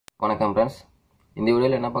வணக்கம் ஃப்ரெண்ட்ஸ். இந்த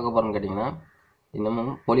வீடியோவில் என்ன பார்க்க போகிறோம்னு கேட்டிங்கன்னா,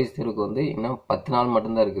 இன்னமும் போலீஸ் தேர்வுக்கு இன்னும் 10 நாள்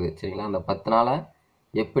மட்டும்தான் இருக்குது. சரிங்களா? அந்த 10 நாளை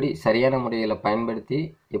எப்படி சரியான முறையில் பயன்படுத்தி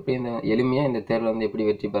எப்படி இந்த எளிமையாக இந்த தேர்வில் எப்படி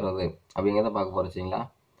வெற்றி பெறுறது அப்படிங்கிறத பார்க்க போகிறோம். சரிங்களா?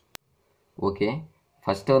 ஓகே,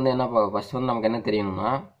 ஃபஸ்ட்டு நமக்கு என்ன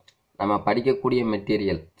தெரியணும்னா, நம்ம படிக்கக்கூடிய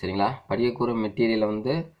மெட்டீரியல். சரிங்களா? படிக்கக்கூடிய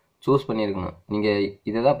மெட்டீரியலை சூஸ் பண்ணியிருக்கணும். நீங்கள்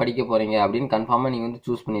இதை தான் படிக்க போகிறீங்க அப்படின்னு கன்ஃபார்மாக நீங்கள்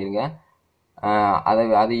சூஸ் பண்ணிடுங்க.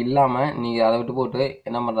 அது இல்லாமல் நீங்கள் அதை விட்டு போட்டு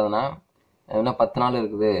என்ன பண்ணுறதுன்னா, இன்னும் 10 நாள்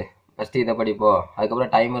இருக்குது, ஃபஸ்ட்டு இதை படிப்போம்,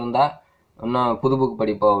 அதுக்கப்புறம் டைம் இருந்தால் இன்னும் புது புக்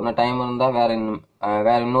படிப்போம், இன்னும் டைம் இருந்தால் வேறு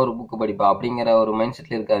இன்னொரு புக்கு படிப்போம் அப்படிங்கிற ஒரு மைண்ட்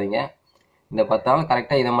செட்டில் இருக்காதிங்க. இந்த 10 நாள்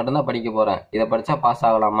கரெக்டாக இதை மட்டும்தான் படிக்க போகிறேன், இதை படித்தா பாஸ்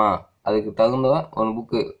ஆகலாமா, அதுக்கு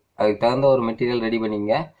தகுந்த ஒரு மெட்டீரியல் ரெடி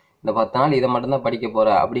பண்ணிங்க. இந்த 10 நாள் இதை மட்டும்தான் படிக்க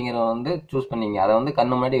போகிறேன் அப்படிங்கிறத சூஸ் பண்ணிங்க. அதை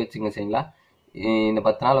கண்ணு முன்னாடி வச்சுங்க. சரிங்களா? இந்த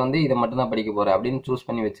 10 நாள் இதை மட்டும்தான் படிக்க போகிறேன் அப்படின்னு சூஸ்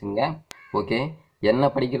பண்ணி வச்சுங்க. ஓகே, என்ன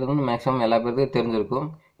படிக்கிறதுன்னு மேக்ஸிமம் எல்லா பேருக்கும் தெரிஞ்சிருக்கும்.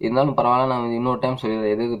 இருந்தாலும் பரவாயில்ல, நான் இன்னொரு டைம்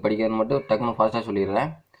சொல்லிடுறேன். எது படிக்கிறதுன்னு மட்டும் டக்குன்னு ஃபாஸ்ட்டாக சொல்லிடுறேன்.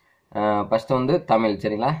 ஃபஸ்ட்டு தமிழ்.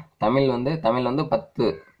 சரிங்களா? தமிழ் 10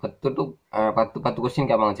 கொஸ்டின்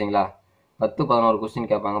கேட்பாங்க. சரிங்களா? 10-11 கொஸ்டின்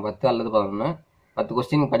கேட்பாங்க. 10 அல்லது 11. 10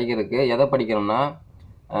 கொஸ்டின் படிக்கிறதுக்கு எதை படிக்கணும்னா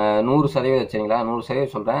 100%. சரிங்களா? 100%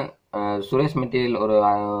 சொல்கிறேன். சுரேஷ் மெட்டீரியல்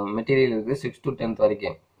இருக்குது 6 to 10th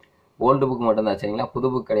வரைக்கும். ஓல்டு புக் மட்டும்தான். சரிங்களா? புது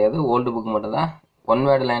புக் கிடையாது, ஓல்டு புக் மட்டும்தான். ஒன்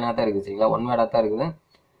வேர்டு லைனாக தான் இருக்குது. சரிங்களா? ஒன் வேர்டாக தான் இருக்குது.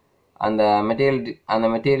 அந்த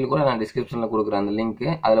மெட்டீரியல் கூட நான் டிஸ்கிரிப்ஷனில் கொடுக்குறேன் அந்த லிங்க்கு,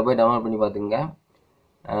 அதில் போய் டவுன்லோட் பண்ணி பார்த்துங்க.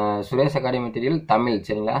 Suresh academy material Tamil.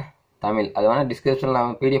 சரிங்களா? தமிழ் அது வேணால் டிஸ்கிரிப்ஷனில்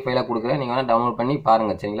நான் PDF ஃபைலாக கொடுக்குறேன், நீங்கள் வேணால் டவுன்லோட் பண்ணி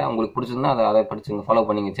பாருங்கள். சரிங்களா? உங்களுக்கு பிடிச்சிருந்தா அதை படிச்சுங்க, ஃபாலோ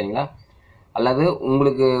பண்ணிங்க. சரிங்களா? அல்லது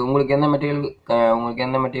உங்களுக்கு எந்த மெட்டீரியல்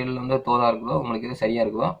தோதாக இருக்குதோ, உங்களுக்கு எது சரியாக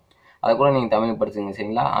இருக்குதோ அதை கூட நீங்கள் தமிழ் படிச்சுங்க.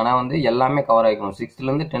 சரிங்களா? ஆனால் எல்லாமே கவர் ஆகிக்கணும். 6th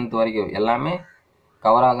to 10th வரைக்கும் எல்லாமே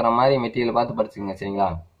கவர் ஆகிற மாதிரி மெட்டீரியல் பார்த்து படிச்சுங்க. சரிங்களா?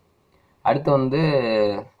 அடுத்து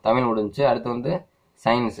தமிழ் முடிஞ்சு. அடுத்து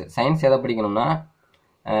சயின்ஸ் எதை படிக்கணும்னா,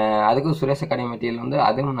 அதுக்கு சுரேஷ் அகாடமி மெட்டீரியல்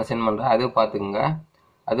அதுவும் நான் சென்ட் பண்ணுறேன், அதுவும் பார்த்துக்குங்க.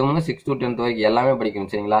 அதுவும் 6th to 10th வரைக்கும் எல்லாமே படிக்கணும்.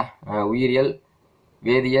 சரிங்களா? உயிரியல்,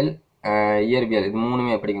 வேதியியல், இயற்பியல், இது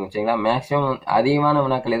 3மே படிக்கணும். சரிங்களா? மேக்ஸிமம் அதிகமான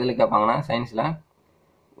வினாக்கள் எதில் கேட்பாங்கன்னா, சயின்ஸில்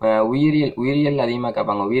உயிரியல் அதிகமாக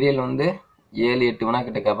கேட்பாங்க. உயிரியல் 7-8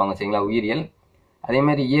 வினாக்கிட்ட கேட்பாங்க. சரிங்களா? உயிரியல்.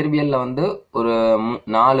 அதேமாதிரி இயற்பியலில் ஒரு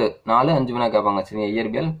 4-5 வினா கேட்பாங்க. சரிங்களா?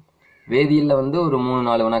 இயற்பியல். வேதியியலில் ஒரு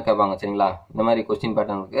 3-4 வினா கேட்பாங்க. சரிங்களா? இந்த மாதிரி கொஸ்டின்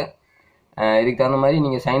பேட்டர்ன் இருக்குது. இதுக்கு தகுந்த மாதிரி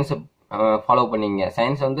நீங்கள் சயின்ஸை ஃபாலோ பண்ணிங்க.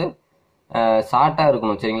 சயின்ஸ் ஷார்ட்டாக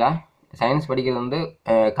இருக்கணும். சரிங்களா? சயின்ஸ் படிக்கிறது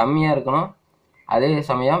கம்மியாக இருக்கணும், அதே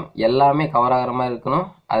சமயம் எல்லாமே கவர் ஆகிற மாதிரி இருக்கணும்.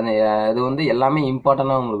 அது எல்லாமே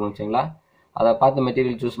இம்பார்ட்டண்ட்டாகவும் இருக்கணும். சரிங்களா? அதை பார்த்து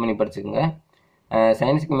மெட்டீரியல் சூஸ் பண்ணி படிச்சுக்கோங்க.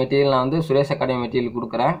 சயின்ஸுக்கு மெட்டீரியல் நான் சுரேஷ் அகாடமி மெட்டீரியல்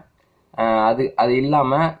கொடுக்குறேன். அது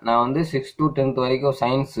இல்லாமல் நான் 6th to 10th வரைக்கும்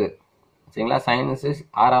சயின்ஸு. சரிங்களா? சயின்ஸு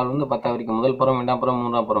 6வது 10 வரைக்கும், முதல் புறம், 2ஆம் புறம்,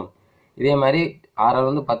 3ஆம் புறம், இதே மாதிரி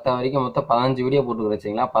 6வது 10 வரைக்கும் மொத்தம் 15 வீடியோ போட்டுக்கிறேன்.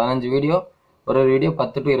 சரிங்களா? 15 வீடியோ, ஒரு வீடியோ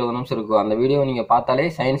 10 to 20 நிமிஷம் இருக்கும். அந்த வீடியோ நீங்கள் பார்த்தாலே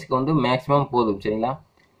சயின்ஸுக்கு மேக்ஸிமம் போதும். சரிங்களா?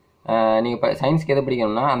 நீங்கள் சயின்ஸ்க்கு எதை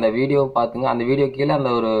படிக்கணும்னா அந்த வீடியோ பார்த்துங்க. அந்த வீடியோ கீழே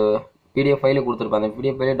அந்த ஒரு PDF ஃபைலு கொடுத்துருப்பேன், அந்த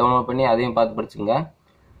PDF ஃபைலை டவுன்லோட் பண்ணி அதையும் பார்த்து படிச்சுங்க.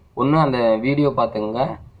 ஒன்று அந்த வீடியோ பார்த்துங்க,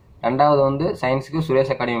 ரெண்டாவது சயின்ஸுக்கு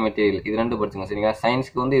சுரேஷ் அகாடமி மெட்டீரியல், இது 2 படிச்சுங்க. சரிங்களா?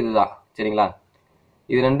 சயின்ஸுக்கு இதுதான். சரிங்களா?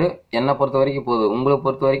 இது 2 என்னை பொறுத்த வரைக்கும் போதும். உங்களை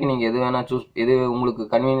பொறுத்த வரைக்கும் நீங்கள் எது வேணால் எது உங்களுக்கு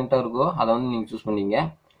கன்வீனியண்ட்டாக இருக்கோ அதை நீங்கள் சூஸ் பண்ணிங்க.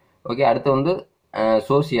 ஓகே, அடுத்து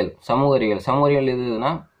சோசியல், சமூக அறிவியல்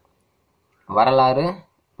எதுனா வரலாறு,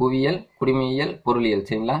 புவியியல், குடிமையியல், பொருளியல்.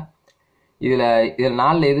 சரிங்களா? இதில்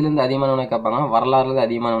 4 எதுலேருந்து அதிகமானவனா கேட்பாங்க, வரலாறுலேருந்து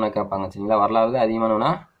அதிகமானவனா கேட்பாங்க. சரிங்களா? வரலாறு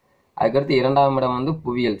அதிகமானவனா. அதுக்கடுத்து 2ஆம் இடம்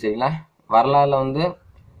புவியியல். சரிங்களா? வரலாறில்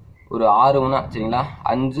ஒரு 6 வினா. சரிங்களா?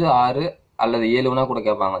 5, 6 அல்லது 7 வினா கூட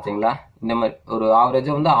கேட்பாங்க. சரிங்களா? இந்த மாதிரி ஒரு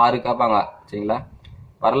ஆவரேஜாக 6 கேட்பாங்க. சரிங்களா?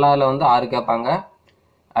 வரலாறில் 6 கேட்பாங்க.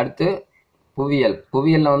 அடுத்து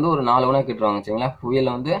புவியியலில் ஒரு 4 வினா கேட்டுருவாங்க. சரிங்களா?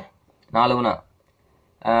 புவியியலில் 4 வினா.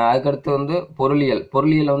 அதுக்கடுத்து பொருளியல்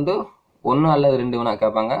 1 அல்லது 2 வினா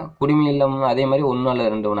கேட்பாங்க. குடிமையியலில் அதே மாதிரி 1 அல்லது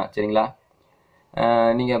 2 வினா. சரிங்களா?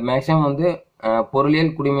 நீங்கள் மேக்ஸிமம் பொருளியல்,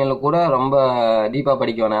 குடிமையியல் கூட ரொம்ப டீப்பாக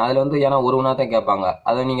படிக்க வேணாம். அதில் ஏன்னா 1 வினா தான் கேட்பாங்க.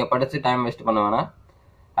 அதை நீங்கள் படித்து டைம் வேஸ்ட் பண்ண வேணாம்.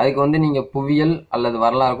 அதுக்கு நீங்கள் புவியியல் அல்லது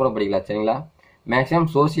வரலாறு கூட படிக்கலாம். சரிங்களா? மேக்ஸிமம்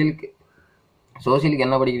சோசியலுக்கு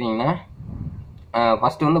என்ன படிக்கிறீங்கன்னா,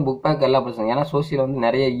 ஃபஸ்ட்டு புக் பேக் எல்லாம் படிச்சுங்க. ஏன்னா சோசியல்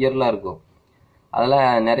நிறைய இயர்லாம் இருக்கும். அதில்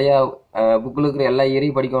நிறையா புக்கில் இருக்கிற எல்லா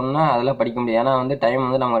இயரையும் படிக்கணும்னா அதெல்லாம் படிக்க முடியாது. ஏன்னா டைம்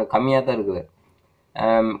நம்ம கம்மியாக தான் இருக்குது.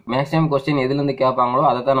 மேக்ஸிமம் கொஸ்டின் எதுலேருந்து கேட்பாங்களோ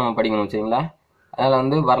அதை தான் நம்ம படிக்கணும். சரிங்களா?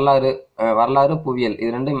 அதனால் வரலாறு, புவியியல், இது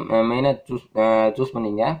 2 மெயினாக சூஸ்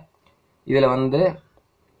பண்ணிங்க. இதில்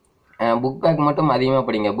புக் பேக் மட்டும் அதிகமாக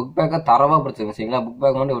படிங்க. புக் பேக்கை தரவாக படிச்சுங்க. சரிங்களா? புக்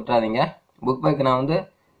பேக் மட்டும் விட்டுறாதீங்க. புக் பேக் நான்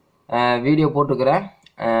வீடியோ போட்டுக்கிறேன்.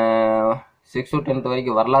 6 to 10th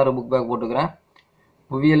வரைக்கும் வரலாறு புக் பேக் போட்டுக்கிறேன்.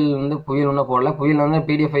 புவியியல் வந்து புவியியல் ஒன்றும் போடல. புவியியல் வந்து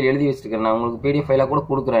பிடிஎஃப் ஃபைல் எழுதி வச்சிருக்கேன். நான் உங்களுக்கு பிடிஎஃப் ஃபைலாக கூட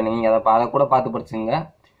கொடுக்குறேன். நீங்கள் அதை கூட பார்த்து படிச்சுங்க.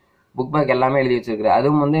 புக் பேக் எல்லாமே எழுதி வச்சிருக்கிறேன்.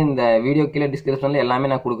 அதுவும் வந்து இந்த வீடியோ கீழே டிஸ்கிரிப்ஷனில் எல்லாமே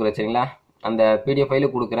நான் கொடுக்குறேன் சரிங்களா. அந்த பிடிஎஃப் ஃபைலு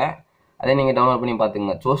கொடுக்குறேன். அதை நீங்கள் டவுன்லோட் பண்ணி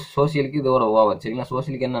பார்த்துங்க. சோசியலுக்கு இது ஒரு ஓவர் சரிங்களா.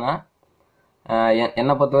 சோசியலுக்கு என்னென்னா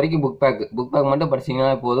என்னை பொறுத்த வரைக்கும் புக் பேக் மட்டும்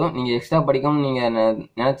படிச்சிங்கன்னா போதும். நீங்கள் எக்ஸ்ட்ரா படிக்கணும்னு நீங்கள்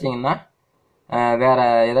நினச்சிங்கன்னா வேறு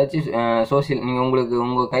ஏதாச்சும் சோசியல் நீங்கள்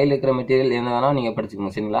உங்கள் கையில் இருக்கிற மெட்டீரியல் என்ன வேணால் நீங்கள்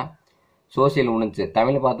படிச்சுக்கோங்க சரிங்களா. சோசியல் முடிஞ்சு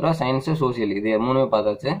தமிழ் பார்த்துருவா, சயின்ஸு சோசியல் இது 3மே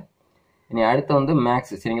பார்த்தாச்சு. இனி அடுத்து வந்து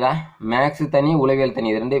மேக்ஸ் சரிங்களா. மேக்ஸு தனி, உளவியல் தனி,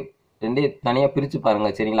 இது ரெண்டே தனியாக பிரித்து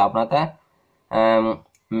பாருங்கள் சரிங்களா. அப்படின்னா தான்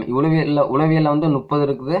உளவியலில் வந்து 30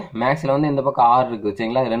 இருக்குது, மேக்ஸில் வந்து இந்த பக்கம் 6 இருக்குது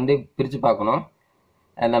சரிங்களா. ரெண்டையும் பிரித்து பார்க்கணும்.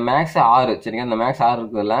 இந்த மேக்ஸ் 6 சரிங்களா. இந்த மேக்ஸ் 6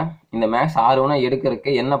 இருக்குதுல்ல, இந்த மேக்ஸ் 6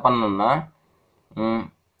 எடுக்கிறதுக்கு என்ன பண்ணணும்னா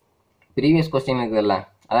ப்ரீவியஸ் கொஸ்டின் இருக்குதுல்ல,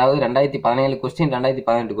 அதாவது 2017 கொஸ்டின்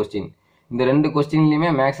 2018 கொஸ்டின், இந்த 2 கொஸ்டின்லையுமே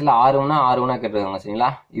மேக்ஸில் 6 கேட்டிருக்காங்க சரிங்களா.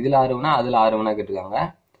 இதில் 6 அதில் 6 கேட்டிருக்காங்க.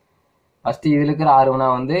 ஃபஸ்ட்டு இதில் இருக்கிற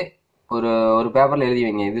 6 வந்து ஒரு பேப்பரில் எழுதி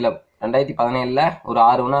வைங்க. இதில் 2017 ஒரு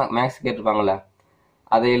 6 மேக்ஸ் கேட்டிருப்பாங்கள்ல,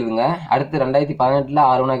 அதை எழுதுங்க. அடுத்து 2018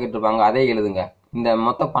 6 கேட்டிருப்பாங்க, அதை எழுதுங்க. இந்த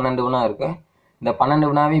மொத்தம் 12 இருக்குது. இந்த 12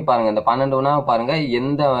 வினாவையும் பாருங்கள். இந்த 12 வினாவை பாருங்கள்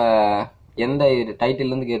எந்த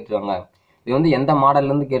டைட்டிலேருந்து கேட்டிருக்காங்க, இது வந்து எந்த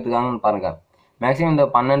மாடல்லேருந்து கேட்டிருக்காங்கன்னு பாருங்கள். மேக்ஸிமம் இந்த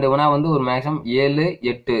 12 வினா வந்து ஒரு மேக்ஸிமம் 7,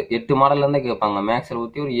 8 மாடல்லேருந்தே கேட்பாங்க. மேக்ஸில்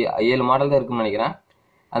ஊற்றி ஒரு 7 மாடல் தான் இருக்குன்னு நினைக்கிறேன்.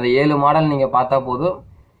 அந்த 7 மாடல் நீங்கள் பார்த்தா போதும்,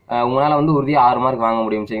 உங்களால் வந்து உறுதியாக 6 மார்க் வாங்க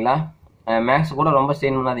முடியும் சரிங்களா. மேக்ஸ் கூட ரொம்ப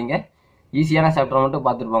ஸ்ட்ரெயின் பண்ணாதீங்க. ஈஸியான சாப்டர் மட்டும்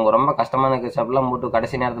பார்த்துட்டு போங்க. ரொம்ப கஷ்டமான சாப்டர்லாம் போட்டு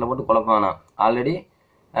கடைசி நேரத்தில் போட்டு குழப்ப வேணாம். ஆல்ரெடி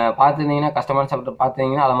பார்த்துருந்தீங்கன்னா, கஷ்டமான சாப்டர்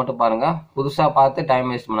பார்த்துருந்தீங்கன்னா அதை மட்டும் பாருங்கள். புதுசாக பார்த்து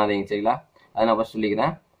டைம் வேஸ்ட் பண்ணாதீங்க சரிங்களா. அதை நான் ஃபஸ்ட்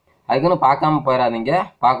சொல்லிக்கிறேன். அதுக்குன்னு பார்க்காம போயிடாதீங்க,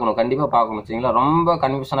 பார்க்கணும், கண்டிப்பாக பார்க்கணும் சரிங்களா. ரொம்ப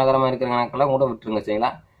கன்ஃபியூஷன் ஆகிற மாதிரி இருக்கிற கணக்கெல்லாம் கூட விட்டுருங்க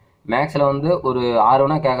சரிங்களா. மேக்ஸில் வந்து ஒரு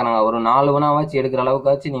 6 கேட்குறாங்க, ஒரு 4 வினாவாச்சு எடுக்கிற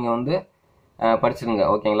அளவுக்காச்சும் நீங்கள் வந்து படிச்சிருங்க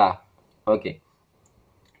ஓகேங்களா. Okay,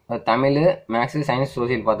 Tamil, maths, science,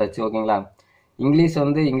 social பார்த்தாச்சு ஓகேங்களா.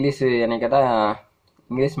 இங்கிலீஷ் என்னை கேட்டால்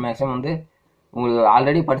இங்கிலீஷ் மேக்ஸிமம் வந்து உங்களுக்கு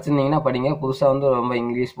ஆல்ரெடி படிச்சிருந்தீங்கன்னா படிங்க. புதுசாக வந்து ரொம்ப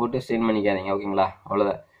இங்கிலீஷ் போட்டு ஸ்ட்ரெயின் பண்ணிக்காதீங்க ஓகேங்களா.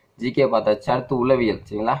 அவ்வளோதான். ஜிகே பார்த்தாச்சு. அடுத்து உளவியல்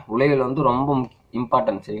சரிங்களா. உளவியல் வந்து ரொம்ப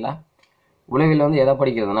இம்பார்ட்டன்ட் சரிங்களா. உளவியல் வந்து எதை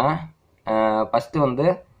படிக்கிறதுனா, ஃபஸ்ட்டு வந்து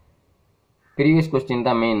ப்ரீவியஸ் கொஸ்டின்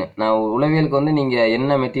தான் மெயின். நான் உளவியலுக்கு வந்து நீங்கள்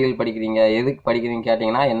என்ன மெட்டீரியல் படிக்கிறீங்க, எதுக்கு படிக்கிறீங்க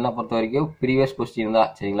கேட்டிங்கன்னா, என்னை பொறுத்த வரைக்கும் ப்ரீவியஸ் கொஸ்டின்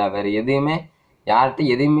தான் சரிங்களா. வேறு எதுவுமே யார்கிட்ட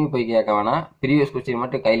எதுவுமே போய் கேட்க வேணாம். ப்ரீவியஸ் கொஸ்டின்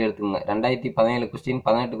மட்டும் கையில் எடுத்துக்கோங்க. 2017 கொஸ்டின்,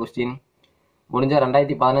 18 கொஸ்டின், முடிஞ்சால்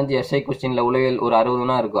 2015 எஸ்ஐ கொஸ்டினில் உளவியல் ஒரு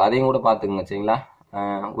 60 இருக்கும், அதையும் கூட பார்த்துக்குங்க சரிங்களா.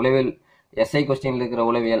 உளவியல் எஸ்ஐ கொஸ்டினில் இருக்கிற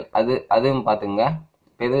உளவியல் அதுவும் பார்த்துங்க.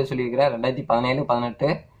 இப்போ எது சொல்லியிருக்கிறேன், 2017, 18,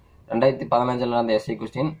 2015 நடந்த எஸ்ஐ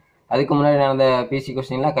கொஸ்டின், அதுக்கு முன்னாடி நடந்த பிசி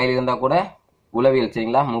கொஸ்டின்லாம் கையில் இருந்தால் கூட உளவியல்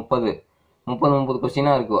சரிங்களா. 30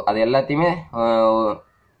 கொஸ்டினாக இருக்கும். அது எல்லாத்தையுமே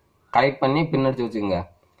கலெக்ட் பண்ணி பின்னடிச்சு வச்சுக்கோங்க.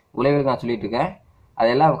 உளவியலுக்கு நான் சொல்லிட்டு இருக்கேன்.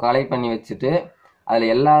 அதெல்லாம் கலெக்ட் பண்ணி வச்சுட்டு அதில்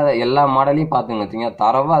எல்லா மாடலையும் பார்த்துங்க சரிங்களா.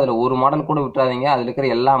 தரவாக அதில் ஒரு மாடல் கூட விட்டுறாதீங்க. அதில் இருக்கிற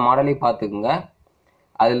எல்லா மாடலையும் பார்த்துக்குங்க.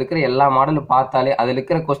 அதில் இருக்கிற எல்லா மாடலும் பார்த்தாலே அதில்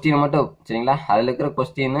இருக்கிற கொஸ்டினை மட்டும் சரிங்களா. அதில் இருக்கிற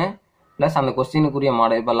கொஸ்டின்னு ப்ளஸ் அந்த கொஸ்டினுக்குரிய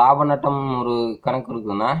மாடல். இப்போ லாப நட்டம் ஒரு கணக்கு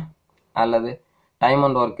இருக்குதுன்னா, அல்லது டைம்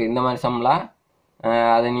அண்ட் ஒர்க் இந்த மாதிரி சம்லாம்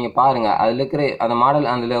அதை நீங்கள் பாருங்கள். அதில் இருக்கிற அந்த மாடல்,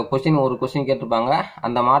 அதில் ஒரு கொஸ்டின் கேட்டிருப்பாங்க,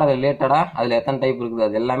 அந்த மாடல் ரிலேட்டடாக அதில் எத்தனை டைப் இருக்குது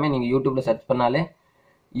அது எல்லாமே நீங்கள் யூடியூப்பில் சர்ச் பண்ணாலே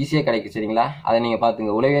ஈஸியாக கிடைக்கும் சரிங்களா. அதை நீங்கள்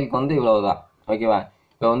பார்த்துங்க. உளவியலுக்கு வந்து இவ்வளவுதான் ஓகேவா.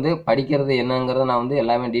 இப்போ வந்து படிக்கிறது என்னங்கிறத நான் வந்து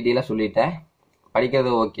எல்லாமே டீட்டெயிலாக சொல்லிட்டேன்.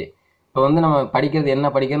 படிக்கிறது ஓகே. இப்போ வந்து நம்ம படிக்கிறது என்ன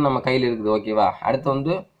படிக்கிறது நம்ம கையில் இருக்குது ஓகேவா. அடுத்து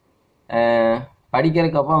வந்து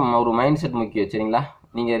படிக்கிறதுக்கு அப்புறம் ஒரு மைண்ட் செட் முக்கியம் சரிங்களா.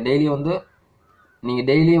 நீங்கள்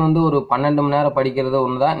டெய்லியும் வந்து ஒரு 12 மணி நேரம் படிக்கிறது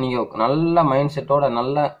ஒன்று தான். நீங்கள் நல்ல மைண்ட் செட்டோட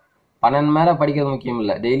நல்ல 12 மணி நேரம் படிக்கிறது முக்கியம்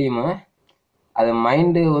இல்லை. டெய்லியும் அது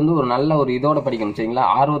மைண்டு வந்து ஒரு நல்ல ஒரு இதோட படிக்கணும் சரிங்களா.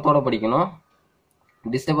 ஆர்வத்தோடு படிக்கணும்,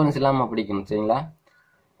 டிஸ்டர்பன்ஸ் இல்லாமல் படிக்கணும் சரிங்களா.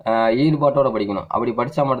 ஈடுபாட்டோட படிக்கணும். அப்படி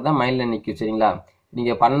படித்தா மட்டும்தான் மைண்டில் நிற்கும் சரிங்களா.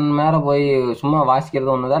 நீங்கள் 12 மணி நேரம் போய் சும்மா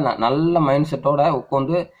வாசிக்கிறது ஒன்று தான். நல்ல மைண்ட் செட்டோட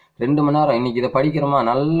உட்காந்து 2 மணி நேரம் இன்றைக்கி இதை படிக்கிறோமா,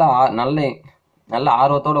 நல்ல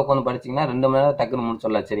ஆர்வத்தோடு உட்காந்து படிச்சிங்கன்னா 2 மணி நேரம் டக்குன்னு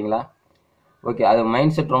முடிச்சிடலாம் சரிங்களா. ஓகே, அது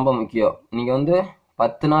மைண்ட் செட் ரொம்ப முக்கியம். நீங்கள் வந்து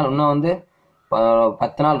 10 நாள் இன்னும் வந்து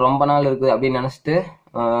 10 நாள் ரொம்ப நாள் இருக்குது அப்படின்னு நினச்சிட்டு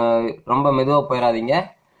ரொம்ப மெதுவாக போயிடாதீங்க.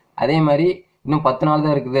 அதே மாதிரி இன்னும் 10 நாள்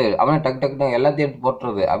தான் இருக்குது அப்படின்னா டக்கு எல்லாத்தையும் எடுத்து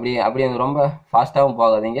போட்டுறது, அப்படி ரொம்ப ஃபாஸ்ட்டாகவும்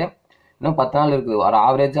போகாதீங்க. இன்னும் 10 நாள் இருக்குது, ஒரு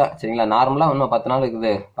ஆவரேஜாக சரிங்களா. நார்மலாக இன்னும் 10 நாள்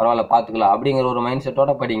இருக்குது, பரவாயில்ல பார்த்துக்கலாம் அப்படிங்கிற ஒரு மைண்ட்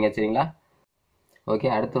செட்டோட படிங்க சரிங்களா. ஓகே,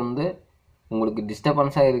 அடுத்து வந்து உங்களுக்கு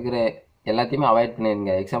டிஸ்டர்பன்ஸாக இருக்கிற எல்லாத்தையுமே அவாய்ட்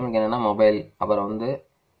பண்ணிடுங்க. எக்ஸாம்பிளுக்கு என்னென்னா மொபைல், அப்புறம் வந்து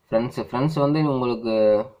ஃப்ரெண்ட்ஸ் வந்து உங்களுக்கு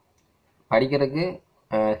படிக்கிறதுக்கு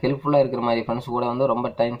ஹெல்ப்ஃபுல்லாக இருக்கிற மாதிரி ஃப்ரெண்ட்ஸ் கூட வந்து ரொம்ப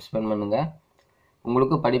டைம் ஸ்பெண்ட் பண்ணுங்கள்.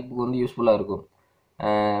 உங்களுக்கு படிப்புக்கு வந்து யூஸ்ஃபுல்லாக இருக்கும்.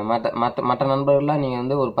 மற்ற நண்பர்கள்லாம் நீங்கள்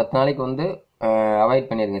வந்து ஒரு 10 நாளைக்கு வந்து அவாய்ட்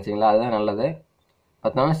பண்ணிடுங்க சரிங்களா. அதுதான் நல்லது.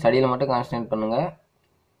 பார்த்தோம்னா ஸ்டடியில் மட்டும் கான்சன்ட்ரேட் பண்ணுங்கள்.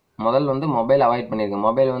 முதல்ல வந்து மொபைல் அவாய்ட் பண்ணிடுங்க.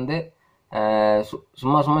 மொபைல் வந்து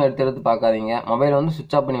சும்மா சும்மா எடுத்து பார்க்காதீங்க. மொபைல் வந்து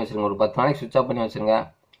சுவிட்ச் ஆஃப் பண்ணி வச்சுருங்க. ஒரு 10 நாளைக்கு சுவிட்ச் ஆஃப் பண்ணி வச்சுருங்க.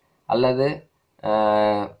 அல்லது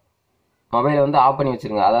மொபைலை வந்து ஆஃப் பண்ணி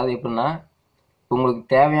வச்சுருங்க. அதாவது எப்படின்னா, உங்களுக்கு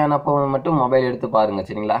தேவையானப்போ மட்டும் மொபைல் எடுத்து பாருங்கள்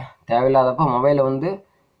சரிங்களா. தேவையில்லாதப்போ மொபைலை வந்து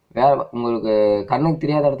வேறு உங்களுக்கு கண்ணுக்கு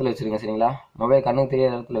தெரியாத இடத்துல வச்சுருங்க சரிங்களா. மொபைல் கண்ணுக்கு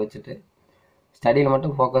தெரியாத இடத்துல வச்சுட்டு ஸ்டடியில்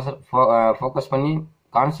மட்டும் ஃபோக்கஸ் பண்ணி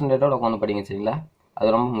கான்சன்ட்ரேட்டோட உட்காந்து படிங்க சரிங்களா.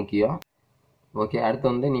 அது ரொம்ப முக்கியம். ஓகே, அடுத்து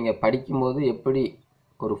வந்து நீங்கள் படிக்கும்போது எப்படி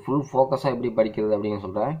ஒரு ஃபுல் ஃபோக்கஸாக எப்படி படிக்கிறது அப்படின்னு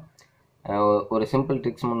சொல்கிறேன். ஒரு சிம்பிள்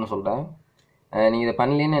ட்ரிக்ஸ் மட்டும் சொல்கிறேன். நீங்கள் இதை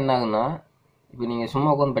பண்ணலன்னு என்ன ஆகுன்னா, இப்போ நீங்கள் சும்மா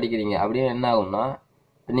உட்காந்து படிக்கிறீங்க அப்படியே என்ன ஆகும்னா,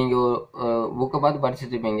 நீங்கள் புக்கை பார்த்து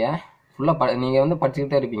படிச்சுட்டு இருப்பீங்க. ஃபுல்லாக நீங்கள் வந்து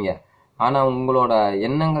படிச்சுக்கிட்டே இருப்பீங்க. ஆனால் உங்களோட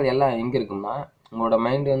எண்ணங்கள் எல்லாம் எங்கே இருக்குன்னா, உங்களோட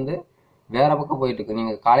மைண்டு வந்து வேறு பக்கம் போயிட்டுருக்கு.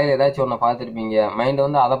 நீங்கள் காலையில் ஏதாச்சும் ஒன்று பார்த்துருப்பீங்க, மைண்டு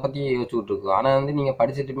வந்து அதை பற்றி யோசிச்சுக்கிட்டு இருக்கும். ஆனால் வந்து நீங்கள்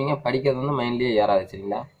படிச்சுட்டு இருப்பீங்க, படிக்கிறது வந்து மைண்ட்லேயே ஏறாது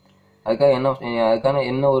சரிங்களா. அதுக்கான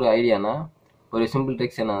என்ன ஒரு ஐடியானா, ஒரு சிம்பிள்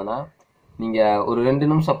ட்ரிக்ஸ் என்னதுன்னா, நீங்கள் ஒரு 2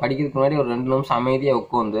 நிமிஷம் படிக்கிறதுக்கு முன்னாடி ஒரு 2 நிமிஷம் அமைதியாக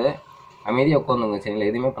உட்காந்துங்க சரிங்களா.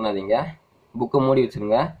 எதுவுமே பண்ணாதீங்க. புக்கை மூடி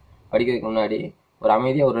வச்சுருங்க. படிக்கிறதுக்கு முன்னாடி ஒரு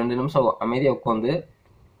அமைதியாக ஒரு 2 நிமிஷம் அமைதியாக உட்காந்து,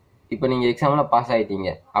 இப்போ நீங்கள் எக்ஸாமில் பாஸ் ஆகிட்டீங்க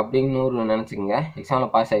அப்படின்னு நினச்சிக்கோங்க.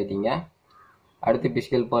 எக்ஸாமில் பாஸ் ஆகிட்டீங்க, அடுத்து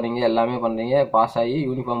பிசிக்கல் போகிறீங்க, எல்லாமே பண்ணுறீங்க, பாஸ் ஆகி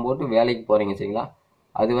யூனிஃபார்ம் போட்டு வேலைக்கு போகிறீங்க சரிங்களா.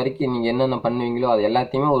 அது வரைக்கும் நீங்கள் என்னென்ன பண்ணுவீங்களோ அது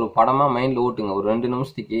எல்லாத்தையுமே ஒரு படமாக மைண்டில் ஓட்டுங்க. ஒரு 2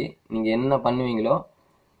 நிமிஷத்துக்கு நீங்கள் என்ன பண்ணுவீங்களோ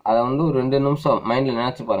அதை வந்து ஒரு 2 நிமிஷம் மைண்டில்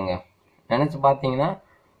நினச்சி பாருங்கள். நினச்சி பார்த்தீங்கன்னா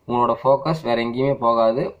உங்களோட ஃபோக்கஸ் வேறு எங்கேயுமே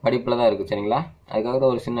போகாது, படிப்பில் தான் இருக்குது சரிங்களா. அதுக்காக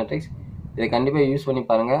தான் ஒரு சின்ன ட்ரிக்ஸ். இதை கண்டிப்பாக யூஸ் பண்ணி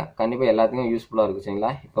பாருங்கள். கண்டிப்பாக எல்லாத்துக்கும் யூஸ்ஃபுல்லாக இருக்குது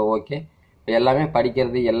சரிங்களா. இப்போ ஓகே, இப்போ எல்லாமே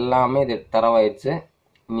படிக்கிறது எல்லாமே இது தரவாயிடுச்சு.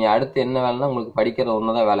 நீ அடுத்து என்ன வேலைன்னா உங்களுக்கு படிக்கிறது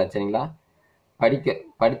ஒன்று தான் வேலை சரிங்களா.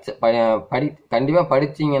 கண்டிப்பாக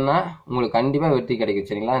படிச்சிங்கன்னா உங்களுக்கு கண்டிப்பாக வெற்றி கிடைக்கும்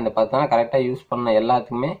சரிங்களா. இந்த 10 நாள் கரெக்டாக யூஸ் பண்ண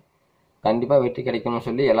எல்லாத்துக்குமே கண்டிப்பாக வெற்றி கிடைக்கும்னு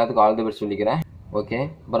சொல்லி எல்லாத்துக்கும் ஆல் தி பெஸ்ட் சொல்லிக்கிறேன். ஓகே,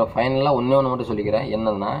 அப்புறம் ஃபைனலாக ஒன்று மட்டும் சொல்லிக்கிறேன்.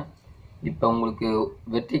 என்னதுன்னா, இப்போ உங்களுக்கு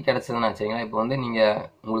வெற்றி கிடைச்சதுன்னா சரிங்களா, இப்போ வந்து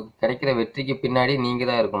உங்களுக்கு கிடைக்கிற வெற்றிக்கு பின்னாடி நீங்கள்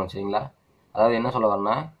தான் இருக்கணும் சரிங்களா. அதாவது என்ன சொல்ல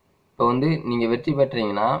வரேன்னா, இப்போ வந்து நீங்கள் வெற்றி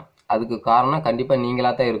பெற்றீங்கன்னா அதுக்கு காரணம் கண்டிப்பாக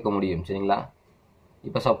நீங்களாக தான் இருக்க முடியும் சரிங்களா.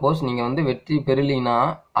 இப்போ சப்போஸ் நீங்கள் வந்து வெற்றி பெறலின்னா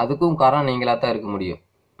அதுக்கும் காரணம் நீங்களாக தான் இருக்க முடியும்.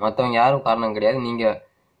 மற்றவங்க யாரும் காரணம் கிடையாது. நீங்கள்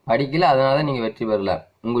படிக்கல, அதனால தான் நீங்கள் வெற்றி பெறல.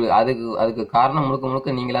 உங்களுக்கு அதுக்கு காரணம்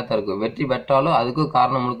முழுக்க நீங்களாக தான் இருக்கும். வெற்றி பெற்றாலும் அதுக்கும்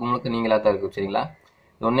காரணம் முழுக்க நீங்களாக தான் இருக்கும் சரிங்களா.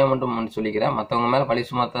 ஒன்றே மட்டும் சொல்லிக்கிறேன். மற்றவங்க மேலே பழி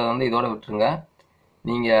சுமத்ததை வந்து இதோட விட்டுருங்க.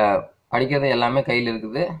 நீங்கள் படிக்கிறது எல்லாமே கையில்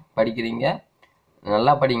இருக்குது, படிக்கிறீங்க,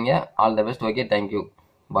 நல்லா படிங்க. All the best. Okay, thank you,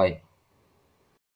 bye.